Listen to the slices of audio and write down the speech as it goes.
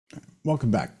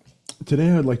Welcome back. Today,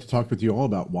 I'd like to talk with you all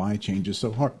about why change is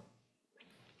so hard.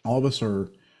 All of us are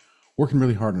working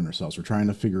really hard on ourselves. We're trying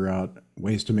to figure out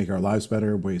ways to make our lives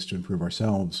better, ways to improve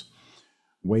ourselves,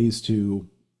 ways to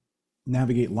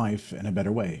navigate life in a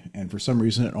better way. And for some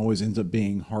reason, it always ends up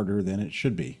being harder than it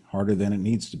should be, harder than it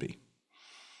needs to be.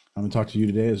 I'm going to talk to you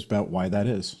today about why that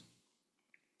is.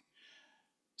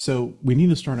 So we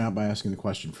need to start out by asking the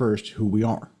question first, who we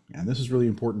are. And this is really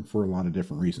important for a lot of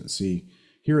different reasons. See,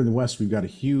 here in the West, we've got a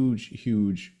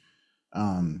huge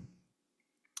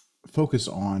focus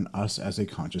on us as a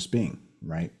conscious being,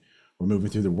 right? We're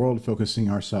moving through the world, focusing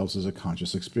ourselves as a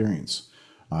conscious experience.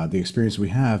 The experience we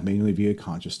have mainly via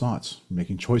conscious thoughts,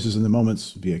 making choices in the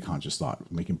moments via conscious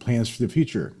thought, making plans for the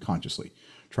future consciously,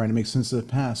 trying to make sense of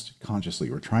the past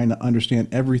consciously. We're trying to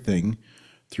understand everything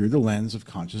through the lens of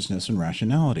consciousness and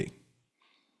rationality.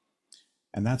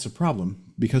 And that's a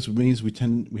problem because it means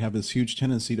we have this huge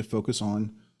tendency to focus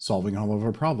on solving all of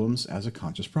our problems as a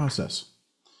conscious process.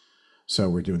 So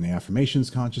we're doing the affirmations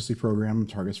consciously programmed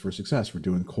targets for success. We're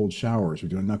doing cold showers. We're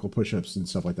doing knuckle push-ups and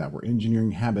stuff like that. We're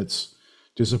engineering habits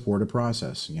to support a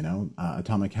process.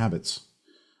 Atomic Habits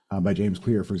by James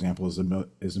Clear, for example, is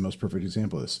the most perfect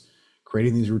example of this.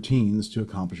 Creating these routines to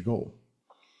accomplish a goal.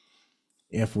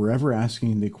 If we're ever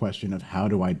asking the question of how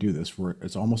do I do this,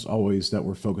 it's almost always that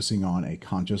we're focusing on a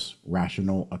conscious,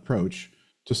 rational approach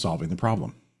to solving the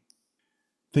problem.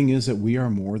 Thing is that we are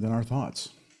more than our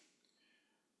thoughts.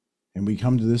 And we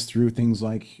come to this through things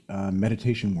like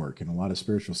meditation work and a lot of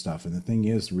spiritual stuff. And the thing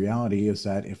is, the reality is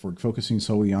that if we're focusing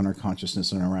solely on our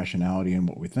consciousness and our rationality and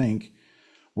what we think,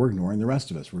 we're ignoring the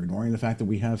rest of us. We're ignoring the fact that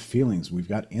we have feelings, we've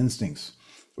got instincts,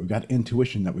 we've got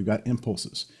intuition, that we've got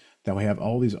impulses, that we have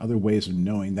all these other ways of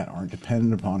knowing that aren't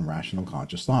dependent upon rational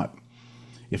conscious thought.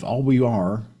 If all we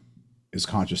are is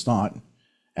conscious thought,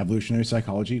 evolutionary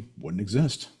psychology wouldn't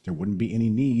exist. There wouldn't be any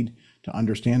need to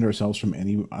understand ourselves from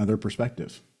any other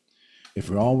perspective.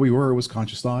 If all we were was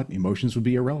conscious thought, emotions would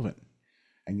be irrelevant.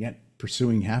 And yet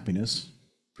pursuing happiness,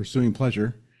 pursuing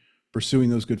pleasure,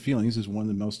 pursuing those good feelings is one of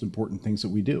the most important things that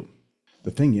we do. The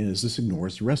thing is, this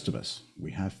ignores the rest of us. We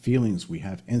have feelings, we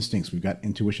have instincts, we've got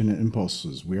intuition and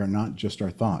impulses. We are not just our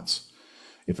thoughts.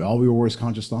 If all we were was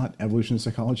conscious thought, evolution and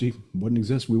psychology wouldn't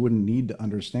exist. We wouldn't need to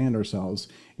understand ourselves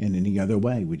in any other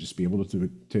way. We'd just be able to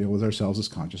deal with ourselves as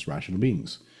conscious, rational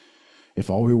beings.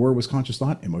 If all we were was conscious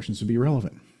thought, emotions would be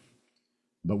irrelevant.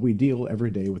 But we deal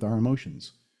every day with our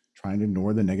emotions, trying to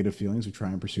ignore the negative feelings. We try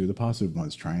and pursue the positive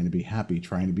ones, trying to be happy,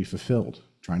 trying to be fulfilled,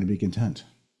 trying to be content.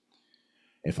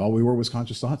 If all we were was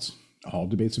conscious thoughts, all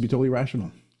debates would be totally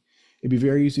rational. It'd be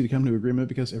very easy to come to agreement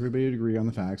because everybody would agree on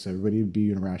the facts, everybody would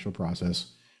be in a rational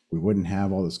process. We wouldn't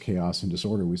have all this chaos and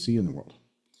disorder we see in the world.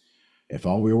 If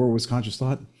all we were was conscious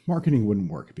thought, marketing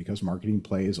wouldn't work because marketing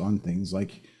plays on things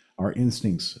like our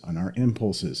instincts, on our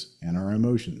impulses, and our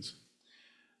emotions.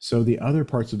 So the other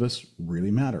parts of us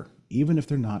really matter, even if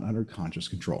they're not under conscious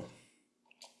control.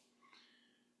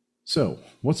 So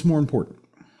what's more important?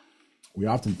 We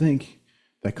often think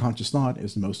that conscious thought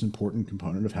is the most important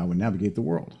component of how we navigate the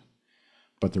world.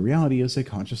 But the reality is that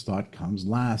conscious thought comes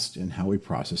last in how we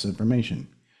process information.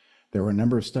 There were a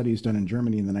number of studies done in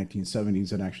Germany in the 1970s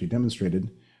that actually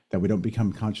demonstrated that we don't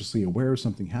become consciously aware of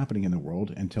something happening in the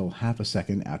world until half a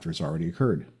second after it's already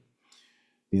occurred.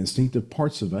 The instinctive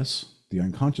parts of us, the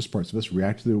unconscious parts of us,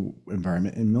 react to the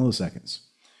environment in milliseconds.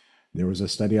 There was a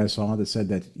study I saw that said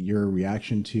that your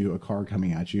reaction to a car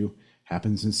coming at you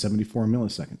happens in 74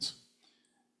 milliseconds.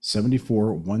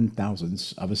 74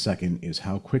 one-thousandths of a second is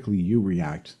how quickly you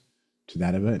react to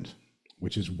that event,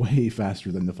 which is way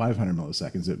faster than the 500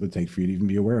 milliseconds it would take for you to even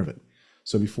be aware of it.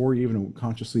 So before you even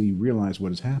consciously realize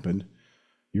what has happened,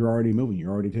 you're already moving, you're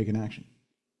already taking action.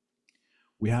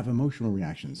 We have emotional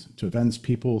reactions to events,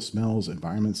 people, smells,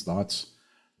 environments, thoughts,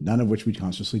 none of which we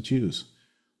consciously choose.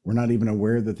 We're not even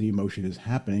aware that the emotion is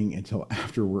happening until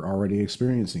after we're already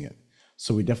experiencing it.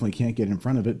 So we definitely can't get in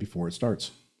front of it before it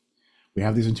starts. We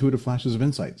have these intuitive flashes of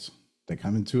insights that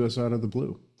come into us out of the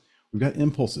blue. We've got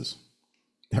impulses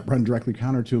that run directly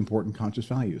counter to important conscious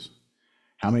values.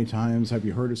 How many times have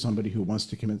you heard of somebody who wants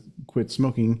to quit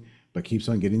smoking but keeps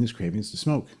on getting these cravings to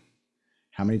smoke?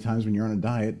 How many times when you're on a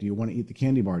diet do you want to eat the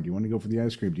candy bar? Do you want to go for the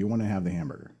ice cream? Do you want to have the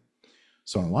hamburger?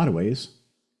 So in a lot of ways,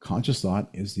 conscious thought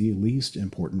is the least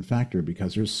important factor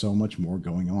because there's so much more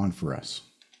going on for us.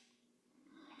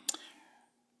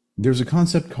 There's a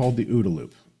concept called the OODA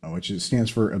loop, which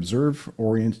stands for Observe,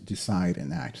 Orient, Decide,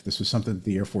 and Act. This was something that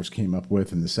the Air Force came up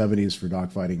with in the 70s for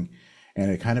dogfighting,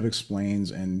 and it kind of explains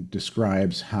and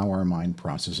describes how our mind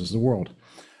processes the world.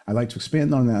 I'd like to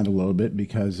expand on that a little bit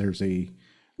because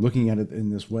looking at it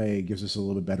in this way gives us a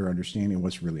little bit better understanding of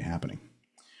what's really happening.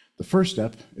 The first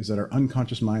step is that our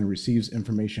unconscious mind receives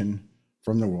information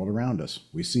from the world around us.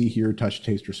 We see, hear, touch,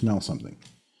 taste, or smell something.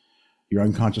 Your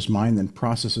unconscious mind then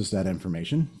processes that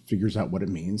information, figures out what it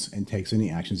means, and takes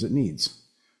any actions it needs.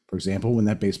 For example, when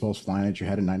that baseball is flying at your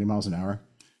head at 90 miles an hour,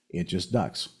 it just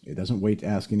ducks. It doesn't wait to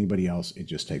ask anybody else, it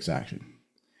just takes action.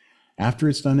 After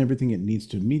it's done everything it needs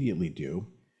to immediately do,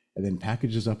 it then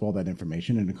packages up all that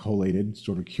information in a collated,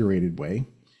 sort of curated way,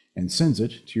 and sends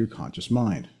it to your conscious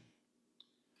mind.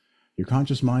 Your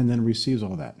conscious mind then receives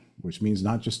all that, which means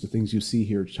not just the things you see,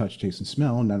 hear, touch, taste, and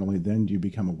smell. Not only then do you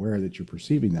become aware that you're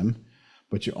perceiving them,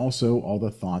 but you also all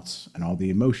the thoughts and all the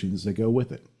emotions that go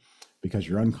with it. Because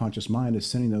your unconscious mind is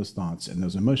sending those thoughts and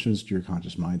those emotions to your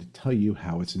conscious mind to tell you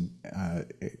how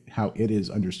it is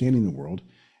understanding the world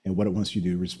and what it wants you to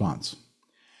do in response.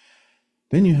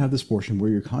 Then you have this portion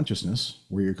where your consciousness,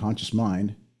 where your conscious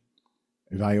mind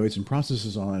evaluates and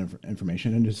processes all that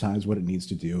information and decides what it needs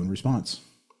to do in response.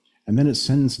 And then it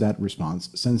sends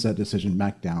that decision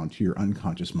back down to your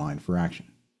unconscious mind for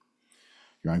action.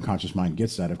 Your unconscious mind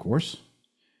gets that, of course,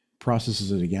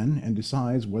 processes it again, and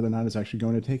decides whether or not it's actually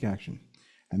going to take action.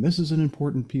 And this is an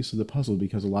important piece of the puzzle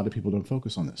because a lot of people don't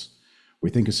focus on this.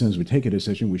 We think as soon as we take a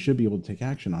decision, we should be able to take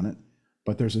action on it,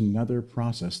 but there's another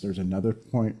process, there's another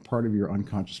part of your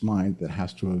unconscious mind that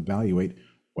has to evaluate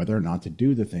whether or not to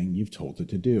do the thing you've told it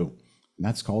to do. And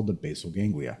that's called the basal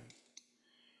ganglia.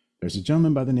 There's a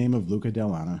gentleman by the name of Luca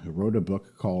Dell'Anna who wrote a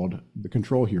book called The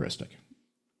Control Heuristic.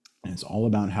 And it's all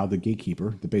about how the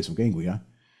gatekeeper, the basal ganglia,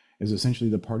 is essentially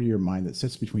the part of your mind that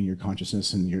sits between your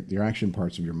consciousness and your action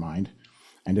parts of your mind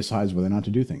and decides whether or not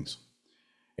to do things.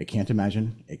 It can't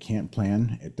imagine, it can't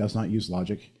plan, it does not use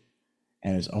logic,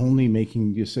 and is only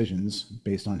making decisions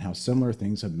based on how similar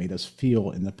things have made us feel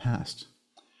in the past,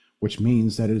 which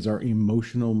means that it is our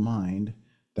emotional mind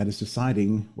that is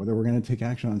deciding whether we're going to take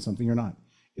action on something or not.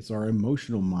 It's our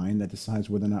emotional mind that decides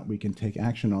whether or not we can take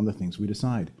action on the things we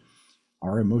decide.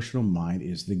 Our emotional mind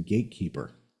is the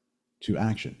gatekeeper to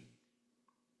action.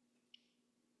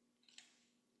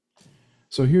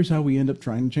 So here's how we end up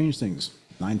trying to change things.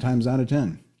 9 times out of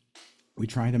 10, we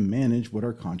try to manage what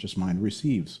our conscious mind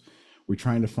receives. We're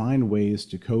trying to find ways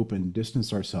to cope and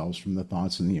distance ourselves from the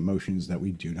thoughts and the emotions that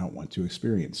we do not want to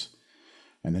experience.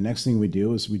 And the next thing we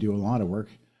do is we do a lot of work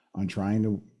on trying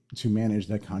to manage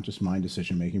that conscious mind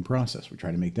decision-making process. We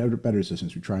try to make better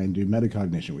decisions. We try and do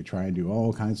metacognition. We try and do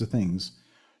all kinds of things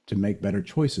to make better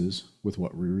choices with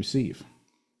what we receive.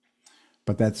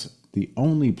 But that's the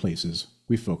only places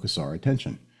we focus our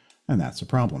attention, and that's a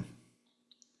problem.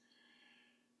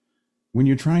 When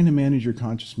you're trying to manage your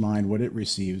conscious mind, what it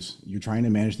receives, you're trying to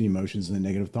manage the emotions and the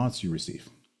negative thoughts you receive.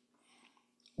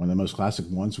 One of the most classic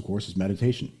ones, of course, is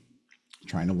meditation.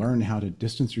 Trying to learn how to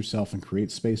distance yourself and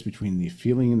create space between the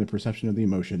feeling and the perception of the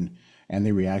emotion and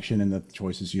the reaction and the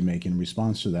choices you make in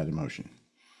response to that emotion.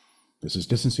 This is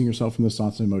distancing yourself from those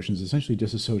thoughts and emotions, essentially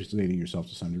disassociating yourself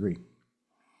to some degree.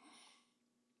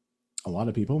 A lot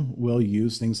of people will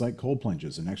use things like cold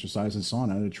plunges and exercise and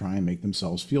sauna to try and make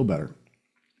themselves feel better.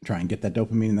 Try and get that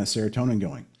dopamine and that serotonin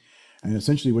going. And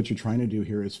essentially what you're trying to do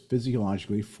here is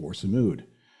physiologically force a mood.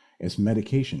 It's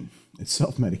medication. It's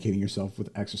self-medicating yourself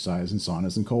with exercise and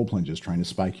saunas and cold plunges, trying to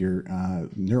spike your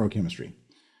neurochemistry.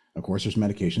 Of course, there's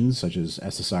medications such as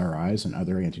SSRIs and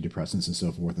other antidepressants and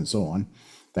so forth and so on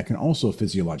that can also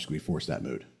physiologically force that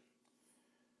mood.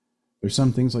 There's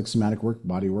some things like somatic work,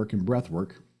 body work, and breath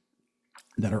work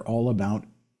that are all about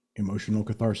emotional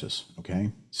catharsis,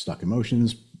 okay? Stuck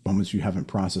emotions, moments you haven't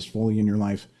processed fully in your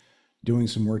life, doing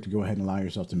some work to go ahead and allow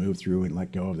yourself to move through and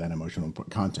let go of that emotional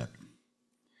content.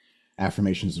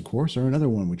 Affirmations, of course, are another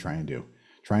one we try and do.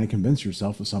 Trying to convince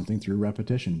yourself of something through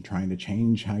repetition, trying to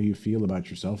change how you feel about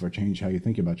yourself or change how you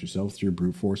think about yourself through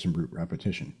brute force and brute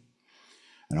repetition.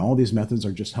 And all these methods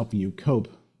are just helping you cope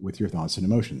with your thoughts and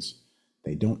emotions.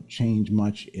 They don't change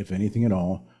much, if anything at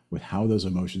all, with how those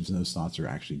emotions and those thoughts are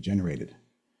actually generated.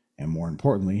 And more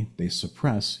importantly, they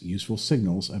suppress useful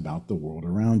signals about the world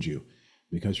around you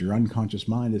because your unconscious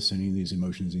mind is sending these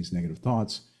emotions, these negative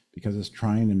thoughts, because it's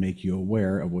trying to make you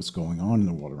aware of what's going on in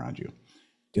the world around you.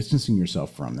 Distancing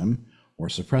yourself from them or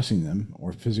suppressing them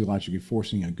or physiologically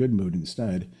forcing a good mood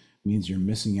instead means you're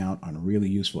missing out on really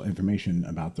useful information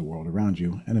about the world around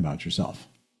you and about yourself.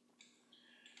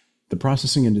 The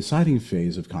processing and deciding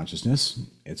phase of consciousness,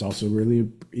 it's also really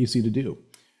easy to do.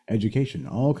 Education,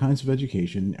 all kinds of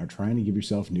education are trying to give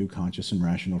yourself new conscious and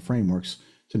rational frameworks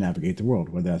to navigate the world,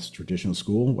 whether that's traditional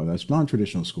school, whether that's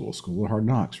non-traditional school, school of hard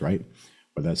knocks, right?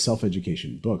 Whether that's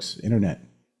self-education, books, internet,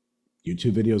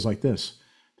 YouTube videos like this,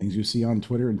 things you see on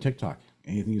Twitter and TikTok,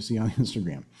 anything you see on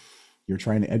Instagram. You're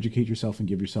trying to educate yourself and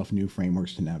give yourself new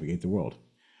frameworks to navigate the world.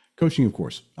 Coaching, of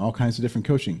course, all kinds of different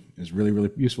coaching is really, really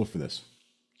useful for this.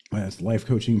 That's life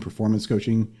coaching, performance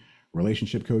coaching,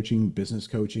 relationship coaching, business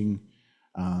coaching,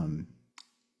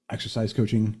 exercise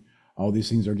coaching. All these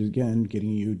things are, again,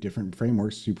 getting you different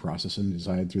frameworks to process and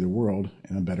decide through the world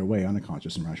in a better way on a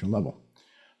conscious and rational level.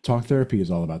 Talk therapy is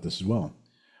all about this as well,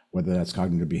 whether that's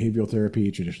cognitive behavioral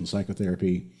therapy, traditional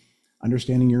psychotherapy,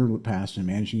 understanding your past and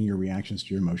managing your reactions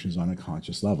to your emotions on a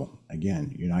conscious level.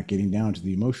 Again, you're not getting down to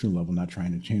the emotional level, not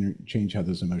trying to change how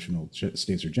those emotional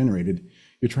states are generated.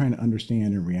 You're trying to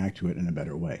understand and react to it in a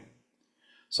better way.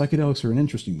 Psychedelics are an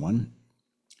interesting one,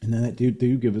 and then they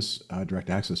do give us direct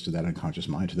access to that unconscious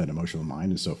mind, to that emotional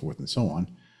mind, and so forth and so on.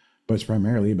 But it's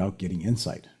primarily about getting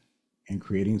insight and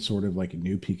creating sort of like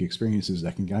new peak experiences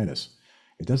that can guide us.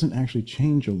 It doesn't actually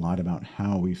change a lot about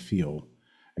how we feel,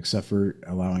 except for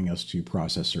allowing us to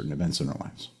process certain events in our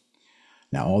lives.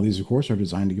 Now, all these, of course, are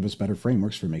designed to give us better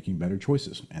frameworks for making better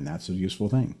choices, and that's a useful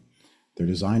thing. They're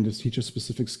designed to teach us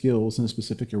specific skills in a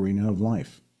specific arena of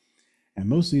life. And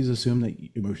most of these assume that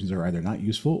emotions are either not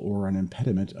useful or an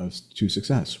impediment to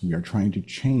success. We are trying to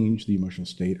change the emotional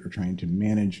state or trying to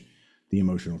manage the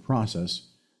emotional process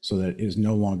so that it is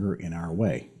no longer in our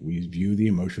way. We view the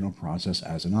emotional process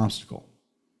as an obstacle.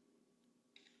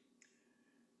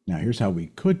 Now, here's how we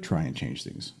could try and change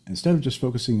things. Instead of just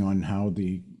focusing on how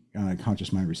the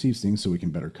conscious mind receives things so we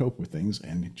can better cope with things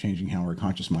and changing how our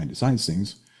conscious mind decides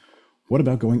things, what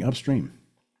about going upstream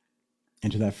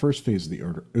into that first phase of the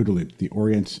OODA, the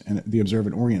orient and the observe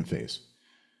and orient phase,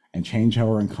 and change how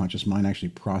our unconscious mind actually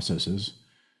processes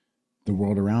the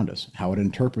world around us, how it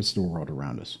interprets the world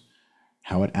around us,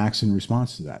 how it acts in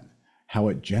response to that, how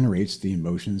it generates the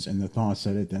emotions and the thoughts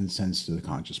that it then sends to the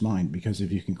conscious mind. Because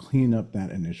if you can clean up that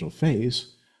initial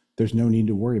phase, there's no need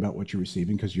to worry about what you're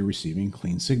receiving because you're receiving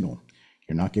clean signal.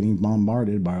 You're not getting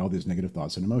bombarded by all these negative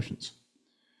thoughts and emotions.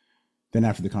 Then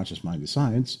after the conscious mind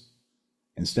decides,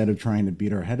 instead of trying to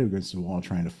beat our head against the wall,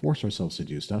 trying to force ourselves to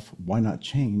do stuff, why not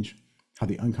change how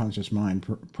the unconscious mind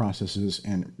processes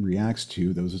and reacts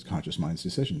to those conscious mind's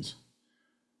decisions?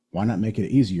 Why not make it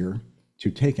easier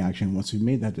to take action once we've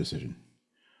made that decision,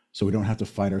 so we don't have to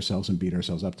fight ourselves and beat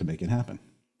ourselves up to make it happen?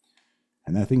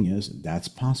 And that thing is, that's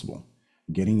possible.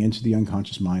 Getting into the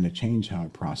unconscious mind to change how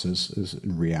it processes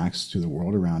and reacts to the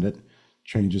world around it,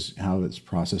 changes how it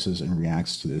processes and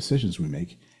reacts to the decisions we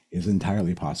make, is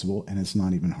entirely possible, and it's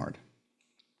not even hard.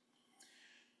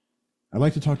 I'd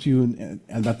like to talk to you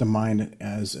about the mind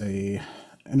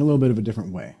in a little bit of a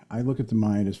different way. I look at the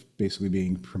mind as basically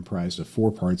being comprised of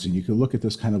four parts, and you can look at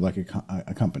this kind of like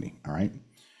a company, all right?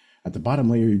 At the bottom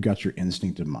layer, you've got your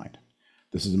instinctive mind.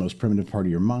 This is the most primitive part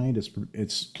of your mind.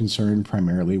 It's concerned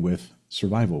primarily with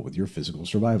survival, with your physical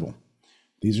survival.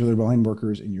 These are the line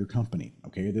workers in your company,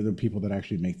 okay? They're the people that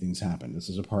actually make things happen. This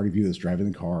is a part of you that's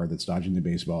driving the car, that's dodging the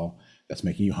baseball, that's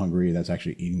making you hungry, that's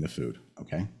actually eating the food,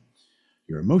 okay?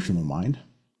 Your emotional mind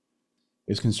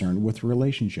is concerned with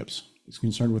relationships. It's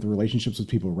concerned with the relationships with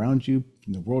people around you,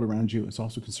 in the world around you. It's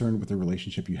also concerned with the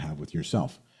relationship you have with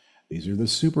yourself. These are the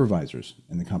supervisors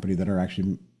in the company that are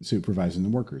actually supervising the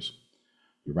workers.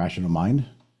 Your rational mind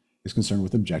is concerned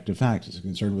with objective facts. It's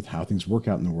concerned with how things work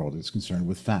out in the world. It's concerned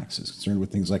with facts. It's concerned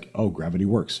with things like, oh, gravity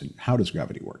works, and how does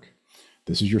gravity work?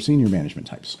 This is your senior management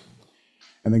types.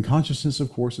 And then consciousness,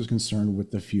 of course, is concerned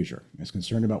with the future. It's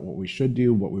concerned about what we should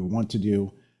do, what we want to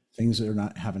do, things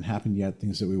that haven't happened yet,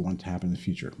 things that we want to happen in the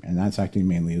future. And that's acting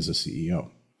mainly as a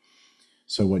CEO.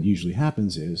 So what usually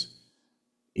happens is,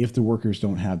 if the workers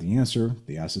don't have the answer,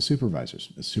 they ask the supervisors.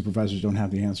 If the supervisors don't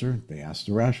have the answer, they ask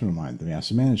the rational mind, they ask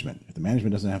the management. If the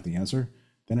management doesn't have the answer,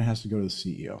 then it has to go to the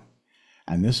CEO.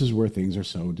 And this is where things are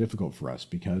so difficult for us,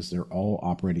 because they're all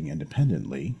operating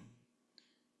independently.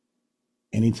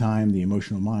 Anytime the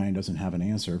emotional mind doesn't have an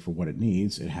answer for what it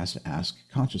needs, it has to ask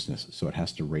consciousness. So it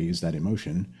has to raise that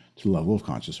emotion to the level of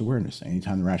conscious awareness.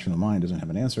 Anytime the rational mind doesn't have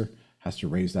an answer, it has to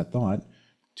raise that thought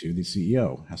to the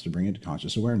CEO, has to bring it to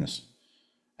conscious awareness.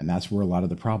 And that's where a lot of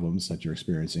the problems that you're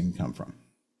experiencing come from.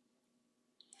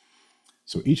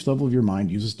 So each level of your mind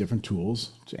uses different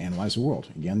tools to analyze the world.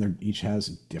 Again, each has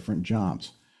different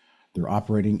jobs. They're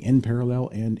operating in parallel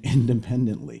and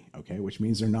independently, okay, which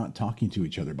means they're not talking to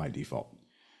each other by default.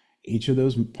 Each of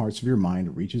those parts of your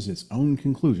mind reaches its own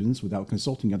conclusions without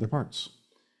consulting other parts,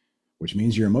 which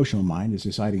means your emotional mind is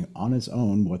deciding on its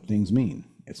own what things mean.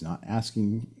 It's not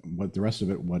asking what the rest of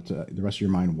your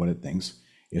mind, what it thinks.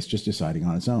 It's just deciding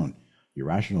on its own. Your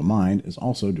rational mind is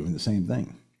also doing the same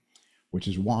thing, which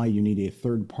is why you need a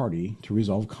third party to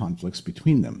resolve conflicts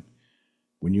between them.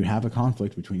 When you have a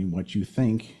conflict between what you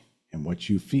think and what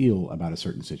you feel about a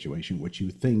certain situation, what you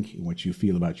think and what you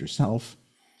feel about yourself,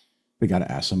 they got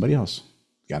to ask somebody else.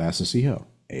 You got to ask the CEO.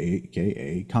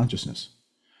 aka consciousness.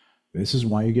 This is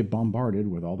why you get bombarded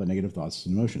with all the negative thoughts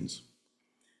and emotions.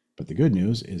 But the good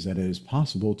news is that it is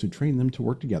possible to train them to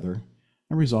work together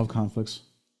and resolve conflicts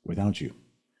without you,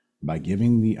 by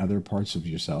giving the other parts of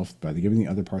yourself, by giving the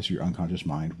other parts of your unconscious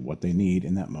mind what they need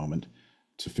in that moment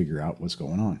to figure out what's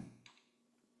going on.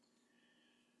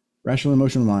 Rational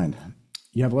emotional mind.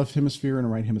 You have a left hemisphere and a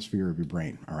right hemisphere of your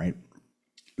brain, all right?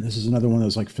 This is another one of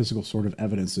those like physical sort of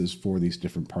evidences for these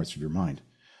different parts of your mind.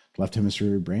 The left hemisphere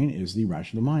of your brain is the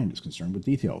rational mind. It's concerned with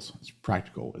details. It's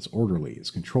practical. It's orderly. It's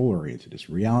control-oriented. It's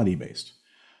reality-based.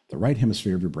 The right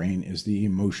hemisphere of your brain is the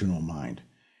emotional mind.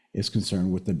 It's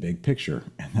concerned with the big picture,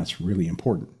 and that's really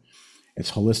important.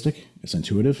 It's holistic. It's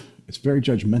intuitive. It's very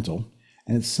judgmental,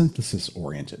 and it's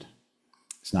synthesis-oriented.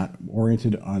 It's not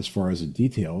oriented as far as the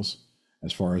details,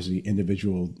 as far as the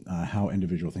individual, how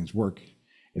individual things work.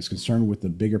 It's concerned with the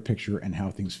bigger picture and how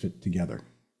things fit together.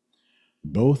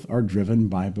 Both are driven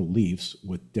by beliefs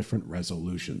with different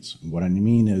resolutions. What I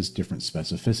mean is different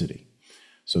specificity.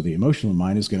 So the emotional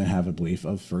mind is going to have a belief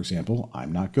of, for example,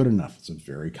 I'm not good enough. It's a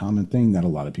very common thing that a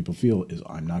lot of people feel is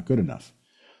I'm not good enough.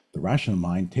 The rational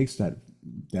mind takes that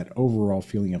overall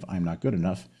feeling of I'm not good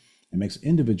enough and makes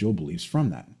individual beliefs from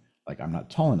that. Like I'm not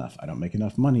tall enough. I don't make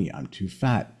enough money. I'm too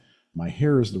fat. My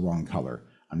hair is the wrong color.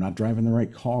 I'm not driving the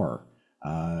right car.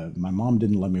 My mom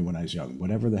didn't love me when I was young.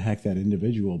 Whatever the heck that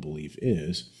individual belief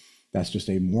is, that's just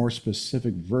a more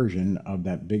specific version of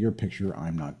that bigger picture,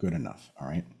 I'm not good enough, all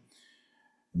right?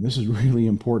 And this is really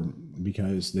important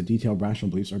because the detailed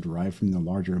rational beliefs are derived from the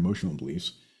larger emotional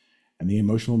beliefs, and the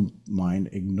emotional mind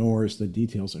ignores the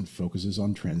details and focuses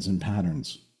on trends and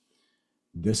patterns.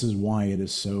 This is why it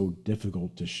is so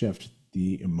difficult to shift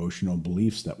the emotional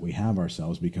beliefs that we have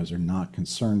ourselves, because they're not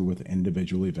concerned with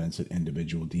individual events and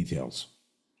individual details.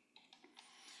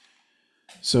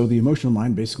 So the emotional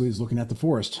mind basically is looking at the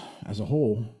forest as a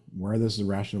whole, whereas the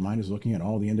rational mind is looking at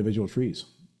all the individual trees.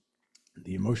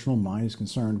 The emotional mind is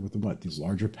concerned with what? These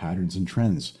larger patterns and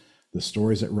trends, the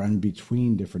stories that run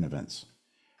between different events.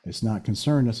 It's not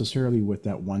concerned necessarily with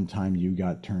that one time you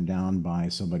got turned down by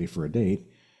somebody for a date.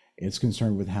 It's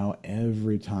concerned with how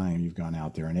every time you've gone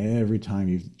out there and every time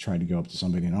you've tried to go up to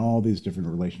somebody and all these different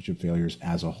relationship failures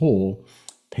as a whole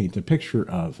paint a picture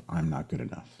of I'm not good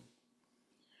enough.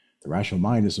 The rational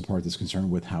mind is the part that's concerned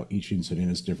with how each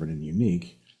incident is different and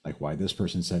unique, like why this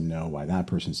person said no, why that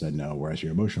person said no, whereas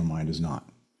your emotional mind is not.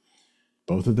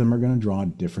 Both of them are going to draw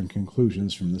different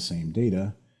conclusions from the same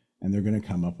data, and they're going to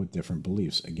come up with different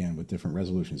beliefs, again, with different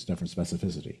resolutions, different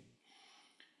specificity.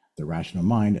 The rational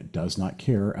mind does not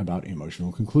care about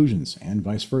emotional conclusions, and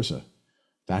vice versa.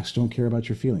 Facts don't care about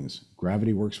your feelings.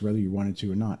 Gravity works whether you want it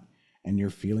to or not, and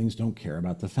your feelings don't care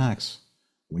about the facts.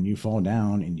 When you fall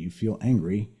down and you feel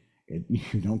angry,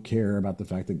 you don't care about the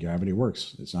fact that gravity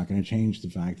works. It's not going to change the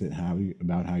fact that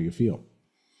about how you feel.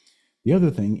 The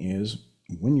other thing is,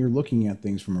 when you're looking at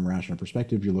things from a rational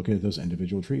perspective, you're looking at those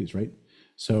individual trees, right?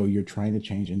 So you're trying to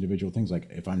change individual things. Like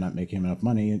if I'm not making enough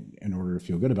money in order to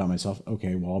feel good about myself,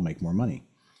 okay, well, I'll make more money.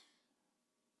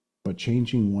 But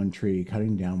changing one tree,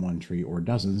 cutting down one tree or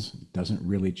dozens doesn't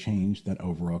really change that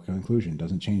overall conclusion.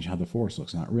 Doesn't change how the forest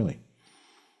looks, not really.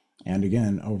 And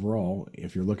again, overall,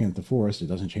 if you're looking at the forest, it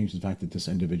doesn't change the fact that this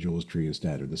individual tree is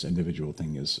dead or this individual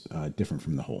thing is different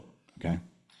from the whole, okay?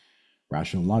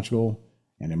 Rational, logical,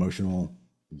 and emotional,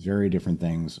 very different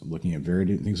things, looking at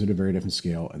things at a very different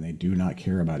scale, and they do not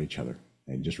care about each other.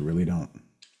 They just really don't.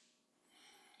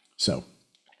 So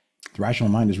the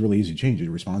rational mind is really easy to change. It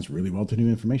responds really well to new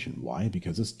information. Why?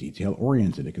 Because it's detail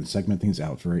oriented. It can segment things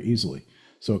out very easily.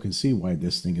 So it can see why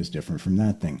this thing is different from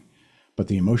that thing. But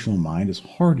the emotional mind is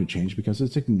hard to change because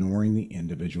it's ignoring the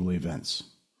individual events.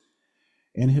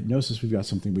 In hypnosis, we've got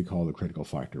something we call the critical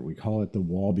factor. We call it the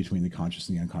wall between the conscious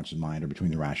and the unconscious mind, or between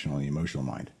the rational and the emotional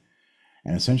mind.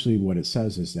 And essentially what it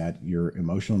says is that your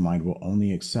emotional mind will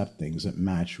only accept things that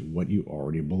match what you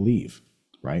already believe,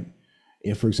 right?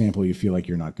 If, for example, you feel like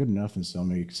you're not good enough and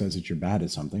somebody says that you're bad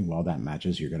at something, well, that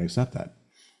matches, you're going to accept that.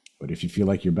 But if you feel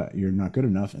like you're not good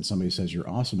enough and somebody says you're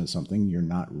awesome at something, you're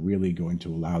not really going to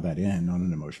allow that in on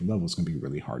an emotional level. It's going to be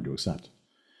really hard to accept.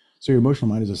 So your emotional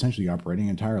mind is essentially operating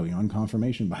entirely on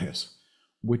confirmation bias,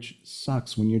 which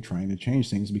sucks when you're trying to change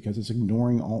things because it's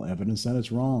ignoring all evidence that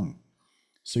it's wrong.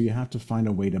 So you have to find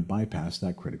a way to bypass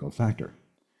that critical factor.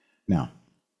 Now,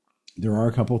 there are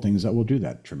a couple of things that will do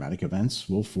that. Traumatic events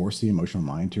will force the emotional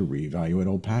mind to reevaluate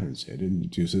old patterns. It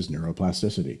induces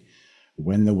neuroplasticity.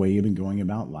 When the way you've been going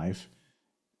about life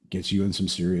gets you in some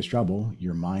serious trouble,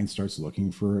 your mind starts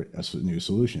looking for a new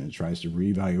solution. It tries to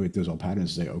reevaluate those old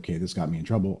patterns and say, okay, this got me in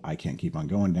trouble. I can't keep on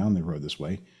going down the road this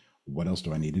way. What else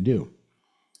do I need to do?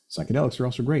 Psychedelics are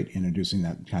also great in inducing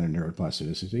that kind of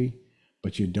neuroplasticity,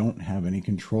 but you don't have any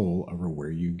control over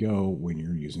where you go when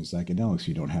you're using psychedelics.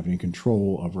 You don't have any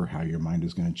control over how your mind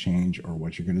is going to change or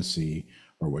what you're going to see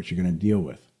or what you're going to deal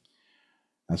with.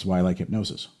 That's why I like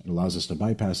hypnosis. It allows us to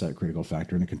bypass that critical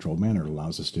factor in a controlled manner. It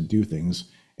allows us to do things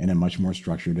in a much more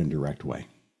structured and direct way.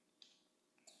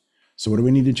 So what do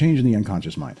we need to change in the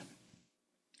unconscious mind?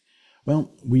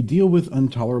 Well, we deal with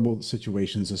intolerable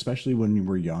situations, especially when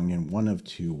we're young, in one of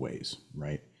two ways,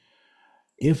 right?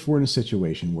 If we're in a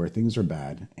situation where things are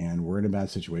bad and we're in a bad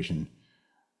situation,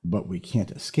 but we can't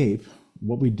escape,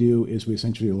 what we do is we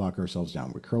essentially lock ourselves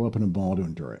down. We curl up in a ball to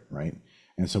endure it, right?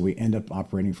 And so we end up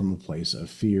operating from a place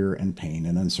of fear and pain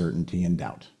and uncertainty and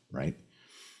doubt, right?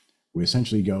 We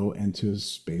essentially go into a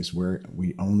space where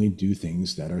we only do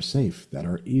things that are safe, that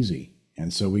are easy.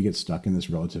 And so we get stuck in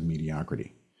this relative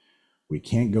mediocrity. We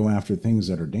can't go after things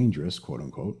that are dangerous, quote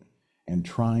unquote, and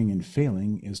trying and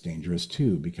failing is dangerous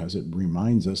too, because it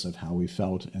reminds us of how we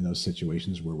felt in those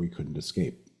situations where we couldn't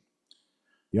escape.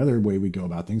 The other way we go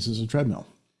about things is a treadmill.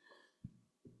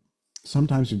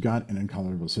 Sometimes you've got an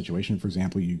intolerable situation. For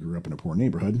example, you grew up in a poor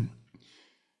neighborhood,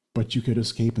 but you could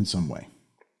escape in some way,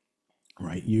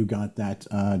 right? You got that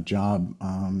job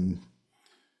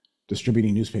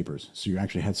distributing newspapers, so you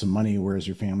actually had some money, whereas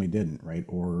your family didn't, right?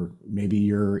 Or maybe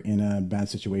you're in a bad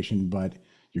situation, but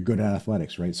you're good at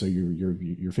athletics, right? So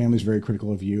your family's very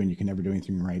critical of you, and you can never do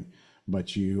anything right,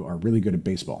 but you are really good at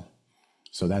baseball.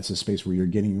 So that's a space where you're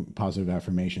getting positive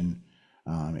affirmation,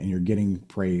 and you're getting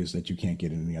praise that you can't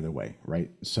get in any other way, right?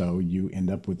 So you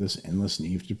end up with this endless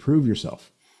need to prove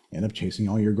yourself, end up chasing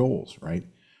all your goals, right?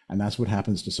 And that's what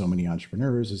happens to so many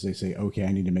entrepreneurs is they say, okay,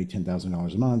 I need to make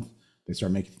 $10,000 a month. They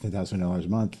start making $10,000 a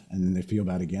month, and then they feel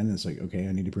bad again. And it's like, okay,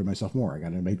 I need to prove myself more. I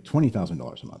got to make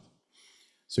 $20,000 a month.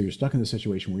 So you're stuck in a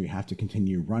situation where you have to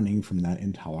continue running from that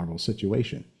intolerable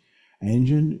situation. And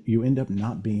you end up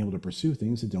not being able to pursue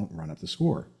things that don't run up the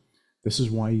score. This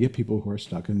is why you get people who are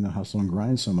stuck in the hustle and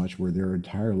grind so much, where their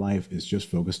entire life is just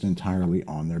focused entirely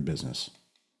on their business.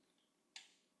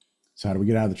 So how do we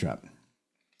get out of the trap?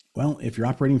 Well, if you're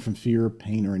operating from fear,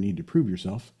 pain, or a need to prove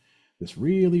yourself, this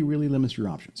really, really limits your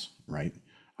options, right?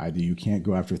 Either you can't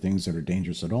go after things that are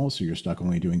dangerous at all, so you're stuck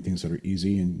only doing things that are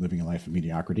easy and living a life of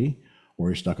mediocrity, or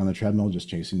you're stuck on the treadmill just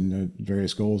chasing the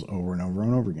various goals over and over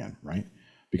and over again, right?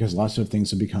 Because lots of things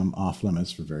have become off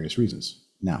limits for various reasons.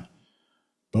 Now,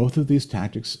 both of these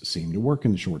tactics seem to work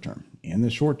in the short term. In the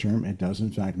short term, it does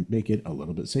in fact make it a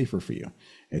little bit safer for you.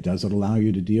 It does allow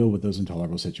you to deal with those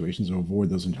intolerable situations or avoid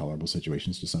those intolerable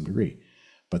situations to some degree.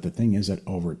 But the thing is that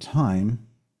over time,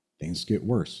 things get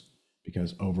worse,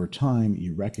 because over time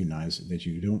you recognize that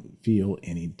you don't feel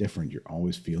any different. You're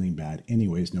always feeling bad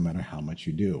anyways, no matter how much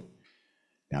you do.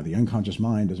 Now, the unconscious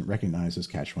mind doesn't recognize this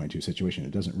catch-22 situation.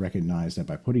 It doesn't recognize that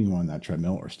by putting you on that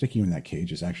treadmill or sticking you in that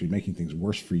cage is actually making things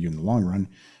worse for you in the long run,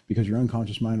 because your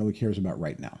unconscious mind only cares about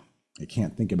right now. It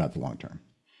can't think about the long term.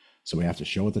 So we have to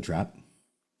show it the trap,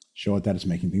 show it that it's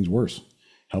making things worse,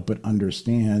 help it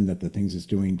understand that the things it's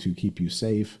doing to keep you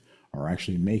safe are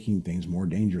actually making things more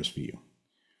dangerous for you.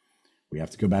 We have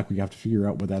to go back. We have to figure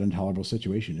out what that intolerable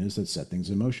situation is that set things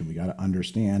in motion. We got to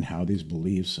understand how these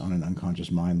beliefs on an unconscious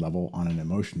mind level, on an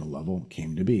emotional level,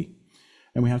 came to be.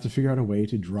 And we have to figure out a way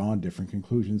to draw different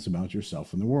conclusions about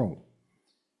yourself and the world.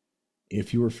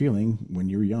 If you were feeling when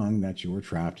you were young that you were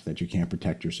trapped, that you can't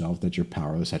protect yourself, that you're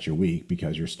powerless, that you're weak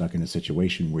because you're stuck in a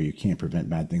situation where you can't prevent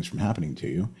bad things from happening to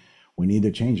you, we need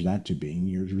to change that to being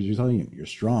you're resilient, you're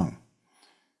strong.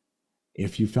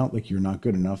 If you felt like you're not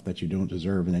good enough, that you don't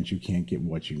deserve, and that you can't get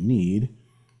what you need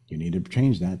to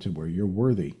change that to where you're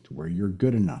worthy, to where you're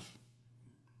good enough.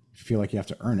 If you feel like you have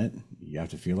to earn it, you have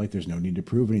to feel like there's no need to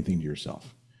prove anything to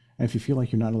yourself. And if you feel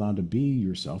like you're not allowed to be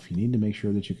yourself, you need to make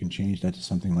sure that you can change that to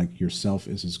something like yourself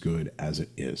is as good as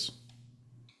it is.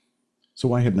 So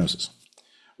why hypnosis?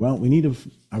 Well, we need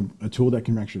a tool that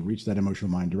can actually reach that emotional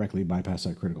mind directly, bypass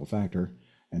that critical factor,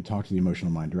 and talk to the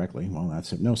emotional mind directly. Well,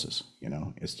 that's hypnosis.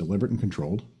 It's deliberate and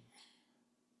controlled.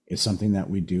 It's something that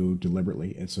we do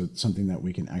deliberately. It's something that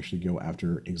we can actually go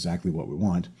after exactly what we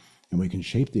want, and we can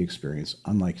shape the experience,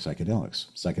 unlike psychedelics.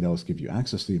 Psychedelics give you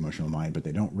access to the emotional mind, but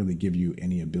they don't really give you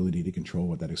any ability to control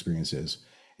what that experience is,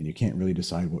 and you can't really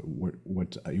decide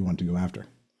what you want to go after.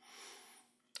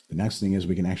 The next thing is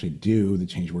we can actually do the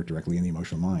change work directly in the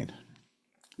emotional mind.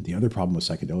 The other problem with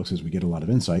psychedelics is we get a lot of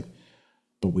insight,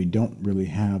 but we don't really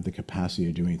have the capacity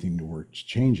to do anything to work to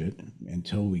change it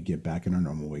until we get back in our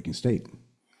normal waking state,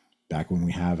 back when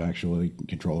we have actually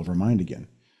control of our mind again.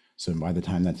 So by the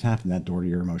time that's happened, that door to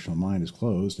your emotional mind is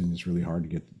closed, and it's really hard to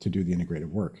get to do the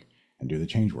integrative work and do the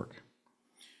change work.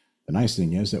 The nice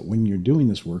thing is that when you're doing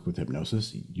this work with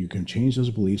hypnosis, you can change those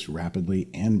beliefs rapidly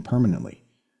and permanently.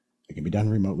 It can be done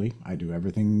remotely. I do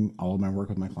everything, all of my work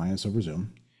with my clients over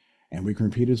Zoom, and we can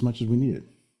repeat it as much as we need it.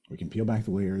 We can peel back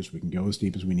the layers. We can go as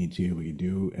deep as we need to. We can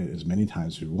do it as many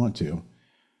times as we want to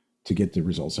get the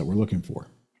results that we're looking for.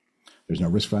 There's no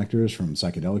risk factors from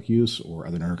psychedelic use or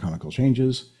other neurochemical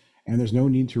changes, and there's no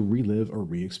need to relive or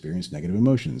re-experience negative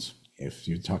emotions. If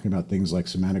you're talking about things like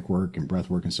somatic work and breath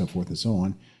work and so forth and so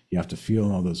on, you have to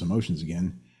feel all those emotions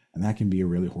again, and that can be a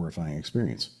really horrifying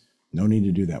experience. No need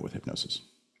to do that with hypnosis.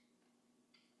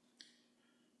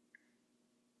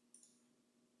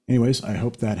 Anyways, I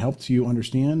hope that helped you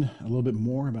understand a little bit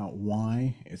more about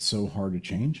why it's so hard to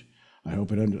change. I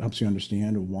hope it helps you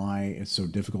understand why it's so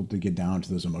difficult to get down to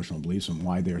those emotional beliefs and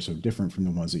why they're so different from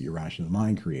the ones that your rational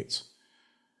mind creates.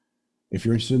 If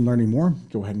you're interested in learning more,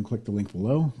 go ahead and click the link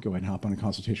below. Go ahead and hop on a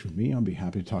consultation with me. I'll be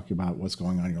happy to talk to you about what's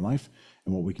going on in your life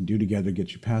and what we can do together to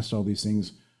get you past all these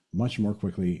things much more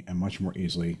quickly and much more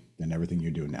easily than everything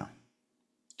you're doing now.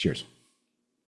 Cheers.